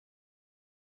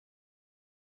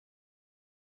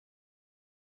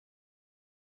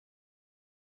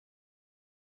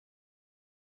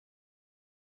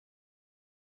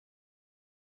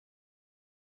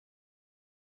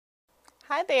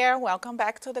Hi there, welcome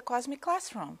back to the Cosmic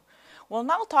Classroom. We'll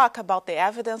now talk about the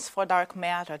evidence for dark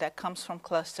matter that comes from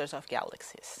clusters of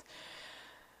galaxies.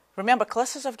 Remember,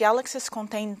 clusters of galaxies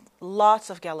contain lots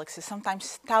of galaxies,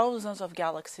 sometimes thousands of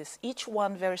galaxies, each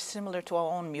one very similar to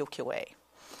our own Milky Way.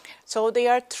 So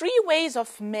there are three ways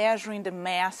of measuring the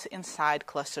mass inside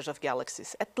clusters of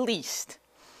galaxies, at least.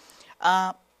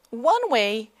 One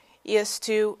way is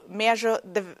to measure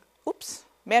the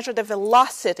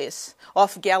velocities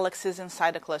of galaxies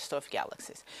inside a cluster of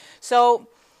galaxies. So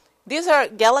these are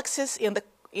galaxies in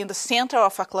the center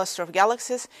of a cluster of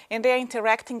galaxies, and they are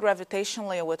interacting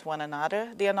gravitationally with one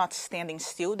another. They are not standing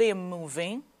still, they are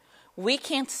moving. We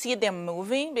can't see them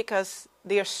moving because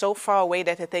they are so far away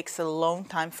that it takes a long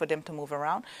time for them to move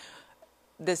around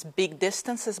these big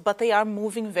distances, but they are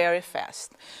moving very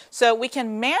fast. So we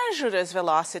can measure this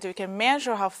velocity, we can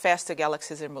measure how fast the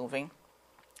galaxies are moving.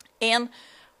 And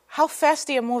how fast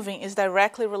they are moving is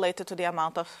directly related to the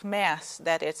amount of mass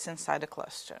that is inside the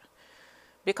cluster.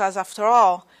 Because after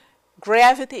all,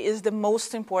 gravity is the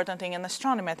most important thing in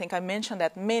astronomy. I think I mentioned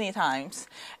that many times.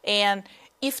 And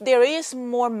if there is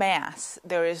more mass,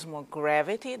 there is more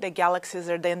gravity. The galaxies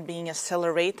are then being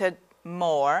accelerated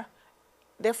more.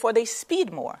 Therefore, they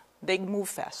speed more. They move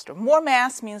faster. More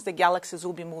mass means the galaxies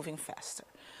will be moving faster.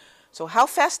 So how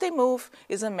fast they move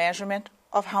is a measurement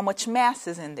of how much mass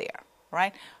is in there,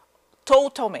 right?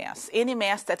 Total mass, any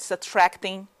mass that's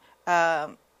attracting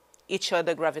each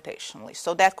other gravitationally.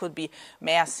 So that could be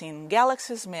mass in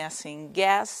galaxies, mass in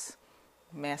gas,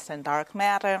 mass in dark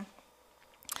matter.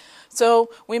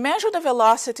 So we measure the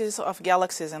velocities of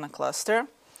galaxies in a cluster,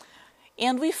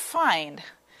 and we find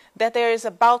that there is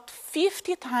about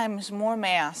 50 times more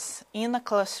mass in a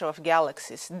cluster of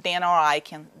galaxies than our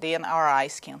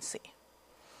eyes can see.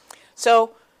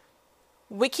 So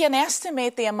we can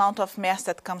estimate the amount of mass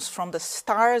that comes from the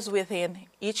stars within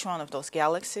each one of those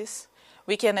galaxies.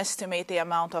 We can estimate the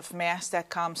amount of mass that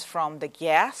comes from the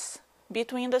gas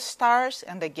between the stars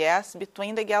and the gas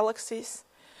between the galaxies.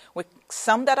 We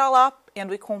sum that all up and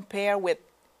we compare with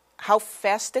how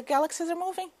fast the galaxies are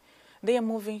moving. They are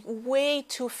moving way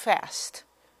too fast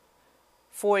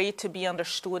for it to be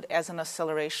understood as an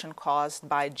acceleration caused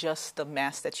by just the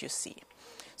mass that you see.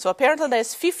 So apparently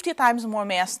there's 50 times more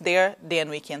mass there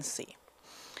than we can see.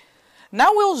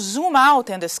 Now we'll zoom out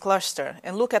in this cluster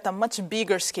and look at a much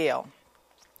bigger scale.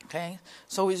 Okay?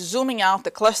 So we're zooming out,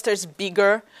 the cluster is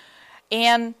bigger,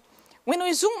 and when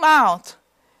we zoom out,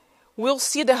 we'll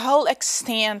see the whole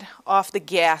extent of the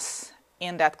gas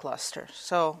in that cluster.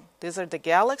 So these are the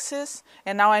galaxies,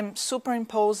 and now I'm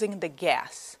superimposing the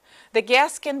gas. The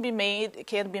gas can be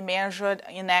measured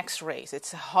in X-rays.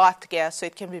 It's a hot gas, so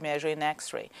it can be measured in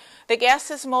X-ray. The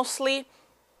gas is mostly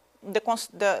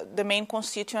the main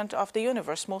constituent of the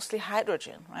universe, mostly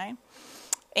hydrogen, right?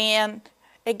 And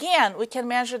again, we can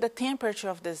measure the temperature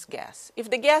of this gas. If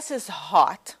the gas is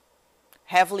hot,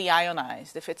 heavily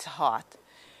ionized, if it's hot,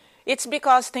 it's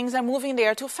because things are moving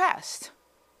there too fast,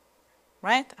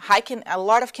 right? A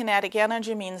lot of kinetic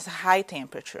energy means high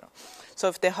temperature. So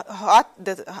if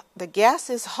the gas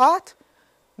is hot,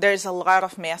 there's a lot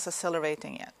of mass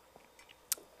accelerating it.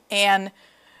 And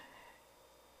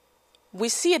we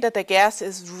see that the gas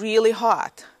is really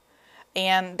hot.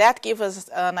 And that gives us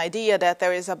an idea that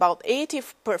there is about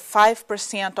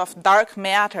 85% of dark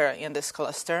matter in this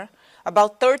cluster,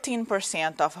 about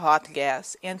 13% of hot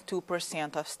gas, and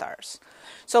 2% of stars.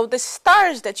 So the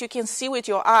stars that you can see with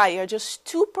your eye are just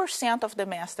 2% of the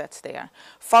mass that's there,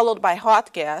 followed by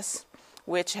hot gas,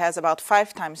 which has about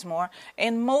 5 times more,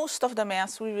 and most of the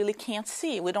mass we really can't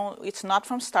see. It's not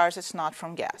from stars, it's not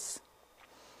from gas.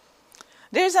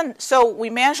 So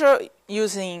we measure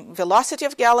using velocity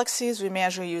of galaxies, we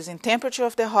measure using temperature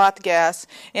of the hot gas,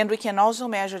 and we can also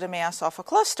measure the mass of a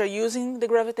cluster using the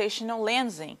gravitational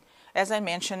lensing, as I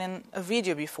mentioned in a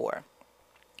video before.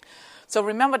 So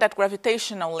remember that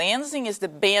gravitational lensing is the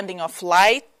bending of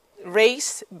light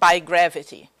rays by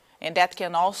gravity, and that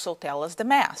can also tell us the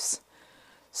mass.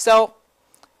 So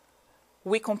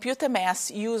we compute the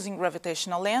mass using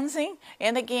gravitational lensing,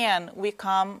 and again, we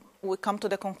come to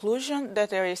the conclusion that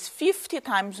there is 50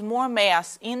 times more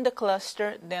mass in the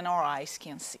cluster than our eyes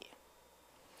can see.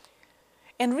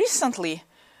 And recently,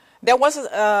 there was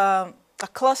a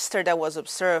cluster that was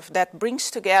observed that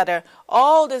brings together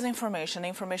all this information, the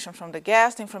information from the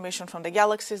gas, the information from the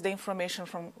galaxies, the information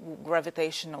from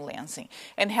gravitational lensing,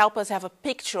 and help us have a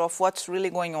picture of what's really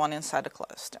going on inside the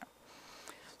cluster.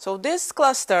 So this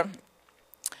cluster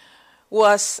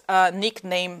was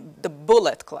nicknamed the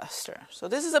bullet cluster. So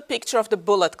this is a picture of the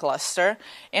bullet cluster,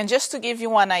 and just to give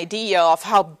you an idea of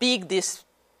how big this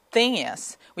thing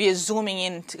is, we are zooming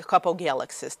in a couple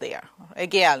galaxies there.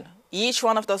 Again, each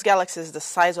one of those galaxies is the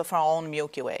size of our own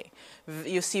Milky Way.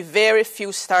 You see very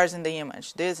few stars in the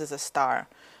image. This is a star.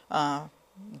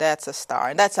 That's a star.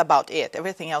 And that's about it.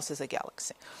 Everything else is a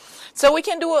galaxy. So we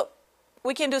can do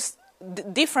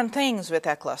different things with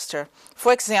that cluster.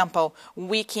 For example,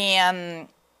 we can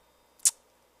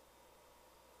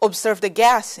observe the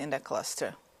gas in the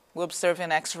cluster. We observe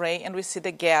an X-ray and we see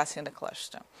the gas in the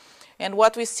cluster. And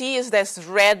what we see is this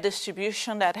red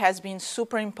distribution that has been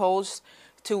superimposed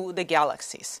to the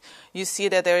galaxies. You see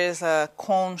that there is a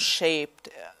cone shaped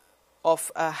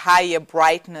of a higher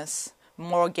brightness,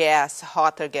 more gas,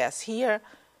 hotter gas here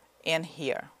and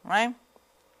here, right?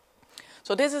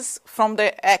 So this is from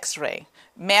the X-ray,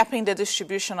 mapping the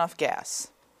distribution of gas.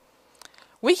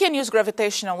 We can use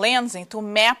gravitational lensing to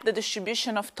map the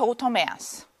distribution of total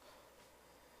mass.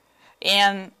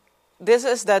 And this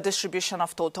is the distribution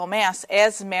of total mass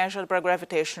as measured by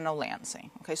gravitational lensing.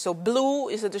 Okay, so blue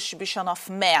is the distribution of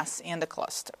mass in the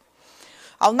cluster.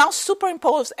 I'll now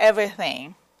superimpose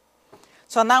everything.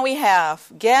 So now we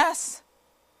have gas,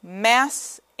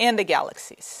 mass, and the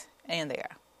galaxies in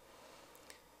there.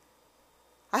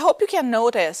 I hope you can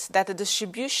notice that the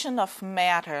distribution of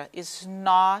matter is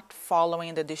not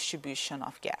following the distribution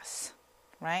of gas,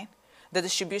 right? The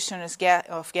distribution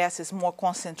of gas is more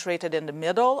concentrated in the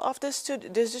middle of this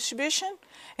distribution,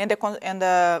 and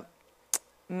the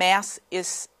mass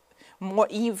is more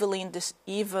evenly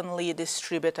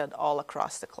distributed all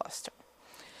across the cluster.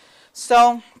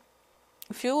 So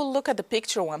if you look at the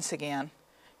picture once again,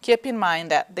 keep in mind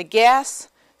that the gas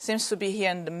seems to be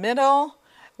here in the middle,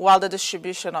 while the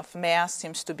distribution of mass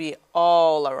seems to be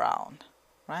all around,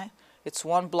 right? It's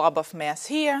one blob of mass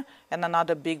here and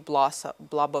another big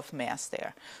blob of mass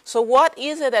there. So what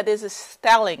is it that this is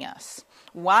telling us?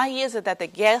 Why is it that the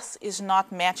gas is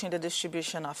not matching the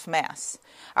distribution of mass?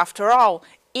 After all,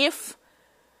 if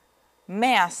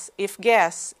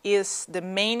gas is the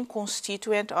main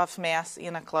constituent of mass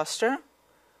in a cluster,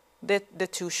 the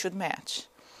two should match.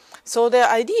 So the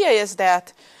idea is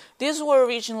that these were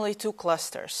originally two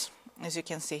clusters, as you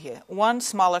can see here. One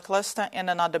smaller cluster and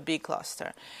another big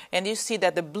cluster. And you see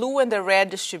that the blue and the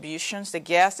red distributions, the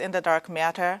gas and the dark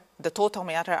matter, the total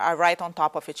matter, are right on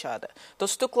top of each other.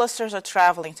 Those two clusters are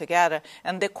traveling together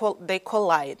and they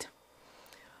collide.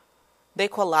 They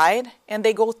collide and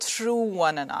they go through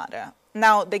one another.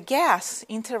 Now, the gas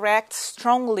interacts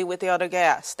strongly with the other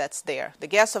gas that's there. The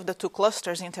gas of the two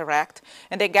clusters interact,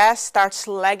 and the gas starts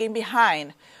lagging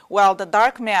behind, while the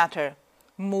dark matter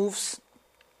moves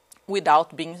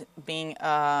without being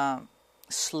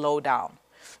slowed down.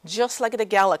 Just like the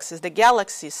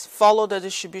galaxies follow the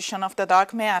distribution of the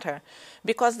dark matter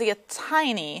because they are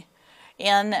tiny,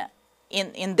 and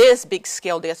in this big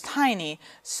scale they're tiny,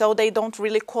 so they don't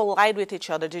really collide with each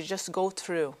other, they just go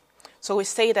through. So we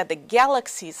say that the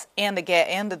galaxies and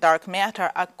the dark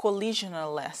matter are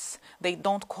collisionless. They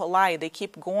don't collide, they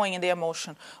keep going in their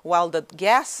motion, while the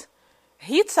gas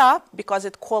heats up because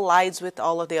it collides with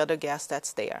all of the other gas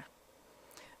that's there.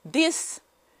 This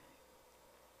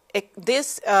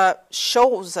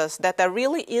shows us that there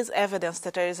really is evidence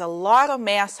that there is a lot of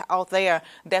mass out there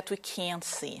that we can't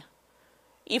see.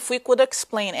 If we could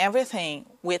explain everything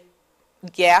with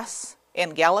gas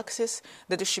and galaxies,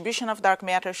 the distribution of dark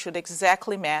matter should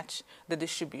exactly match the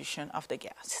distribution of the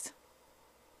gas.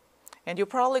 And you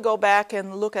probably go back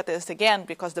and look at this again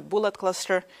because the bullet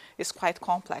cluster is quite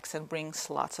complex and brings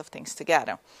lots of things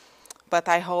together. But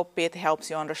I hope it helps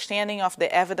you understanding of the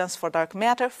evidence for dark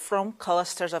matter from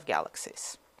clusters of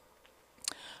galaxies.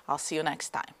 I'll see you next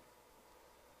time.